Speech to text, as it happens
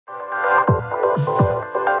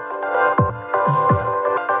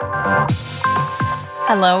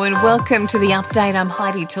Hello and welcome to the update. I'm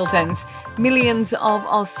Heidi Tiltons. Millions of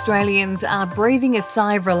Australians are breathing a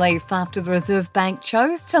sigh of relief after the Reserve Bank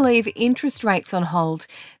chose to leave interest rates on hold.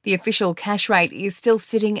 The official cash rate is still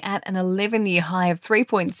sitting at an 11-year high of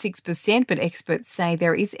 3.6%, but experts say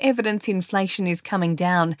there is evidence inflation is coming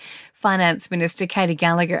down. Finance Minister Katie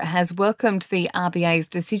Gallagher has welcomed the RBA's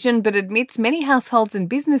decision, but admits many households and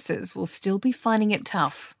businesses will still be finding it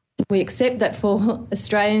tough. We accept that for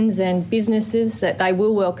Australians and businesses that they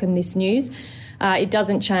will welcome this news. It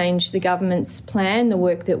doesn't change the government's plan, the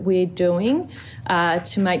work that we're doing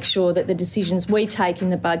to make sure that the decisions we take in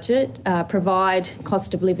the budget provide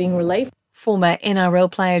cost of living relief. Former NRL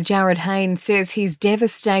player Jarryd Haynes says he's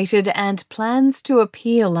devastated and plans to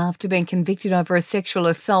appeal after being convicted over a sexual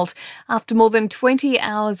assault. After more than 20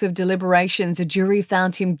 hours of deliberations, a jury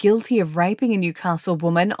found him guilty of raping a Newcastle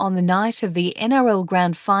woman on the night of the NRL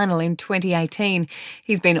Grand Final in 2018.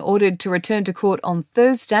 He's been ordered to return to court on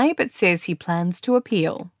Thursday, but says he plans to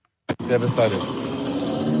appeal. Devastated.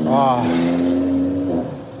 I'm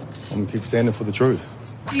going to keep standing for the truth.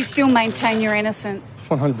 Do you still maintain your innocence?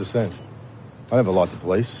 100%. I never lied to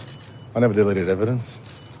police. I never deleted evidence.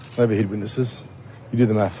 I never hid witnesses. You do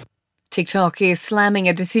the math. TikTok is slamming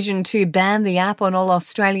a decision to ban the app on all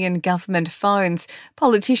Australian government phones.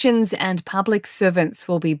 Politicians and public servants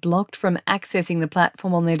will be blocked from accessing the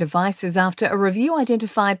platform on their devices after a review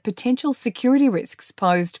identified potential security risks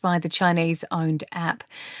posed by the Chinese-owned app.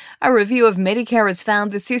 A review of Medicare has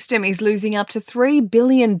found the system is losing up to $3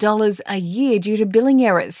 billion a year due to billing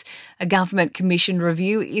errors. A government-commissioned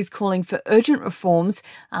review is calling for urgent reforms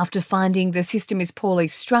after finding the system is poorly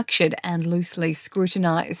structured and loosely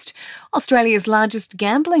scrutinised. Australia's largest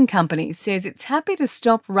gambling company says it's happy to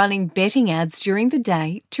stop running betting ads during the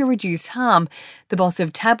day to reduce harm. The boss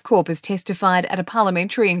of Tabcorp has testified at a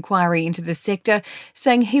parliamentary inquiry into the sector,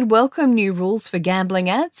 saying he'd welcome new rules for gambling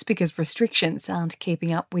ads because restrictions aren't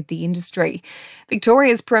keeping up with the industry.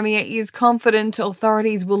 Victoria's Premier is confident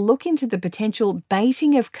authorities will look into the potential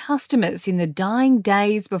baiting of customers in the dying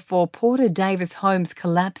days before Porter Davis Homes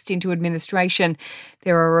collapsed into administration.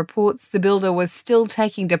 There are reports the builder was still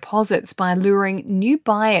taking deposits by luring new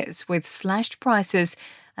buyers with slashed prices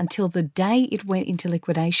until the day it went into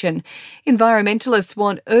liquidation. Environmentalists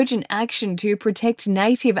want urgent action to protect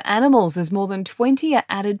native animals as more than 20 are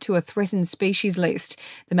added to a threatened species list.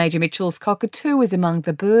 The Major Mitchell's cockatoo is among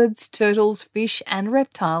the birds, turtles, fish and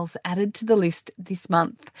reptiles added to the list this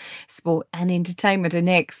month. Sport and entertainment are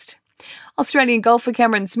next. Australian golfer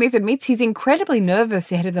Cameron Smith admits he's incredibly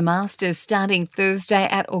nervous ahead of the Masters starting Thursday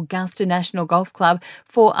at Augusta National Golf Club.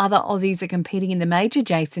 4 other Aussies are competing in the major: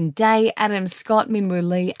 Jason Day, Adam Scott, Minwoo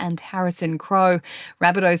Lee and Harrison Crowe.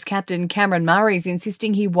 Rabbitohs captain Cameron Murray is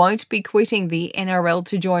insisting he won't be quitting the NRL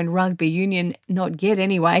to join rugby union, not yet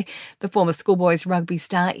anyway. The former schoolboys rugby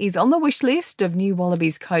star is on the wish list of new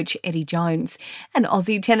Wallabies coach Eddie Jones. And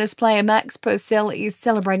Aussie tennis player Max Purcell is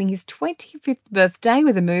celebrating his 25th birthday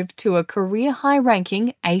with a move to a career high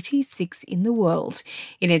ranking 86 in the world.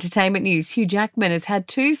 In entertainment news, Hugh Jackman has had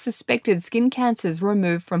 2 suspected skin cancers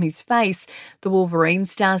removed from his face. The Wolverine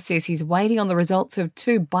star says he's waiting on the results of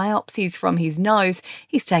 2 biopsies from his nose.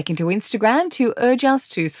 He's taken to Instagram to urge us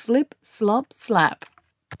to slip, slop, slap.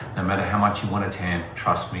 No matter how much you want to tan,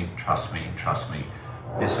 trust me, trust me, trust me.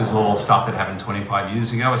 This is all stuff that happened 25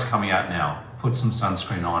 years ago. It's coming out now. Put some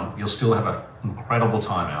sunscreen on. You'll still have an incredible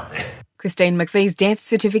time out there. Christine McVie's death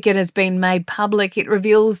certificate has been made public. It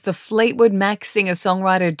reveals the Fleetwood Mac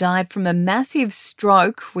singer-songwriter died from a massive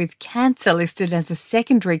stroke with cancer listed as a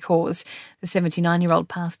secondary cause. The 79-year-old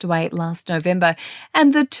passed away last November.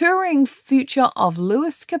 And the touring future of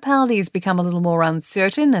Lewis Capaldi has become a little more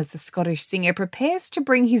uncertain as the Scottish singer prepares to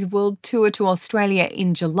bring his world tour to Australia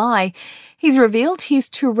in July. He's revealed his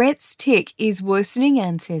Tourette's tic is worsening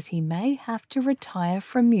and says he may have to retire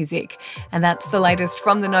from music. And that's the latest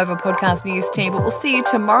from the Nova Podcast News team. But we'll see you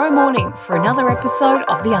tomorrow morning for another episode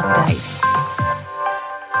of The Update.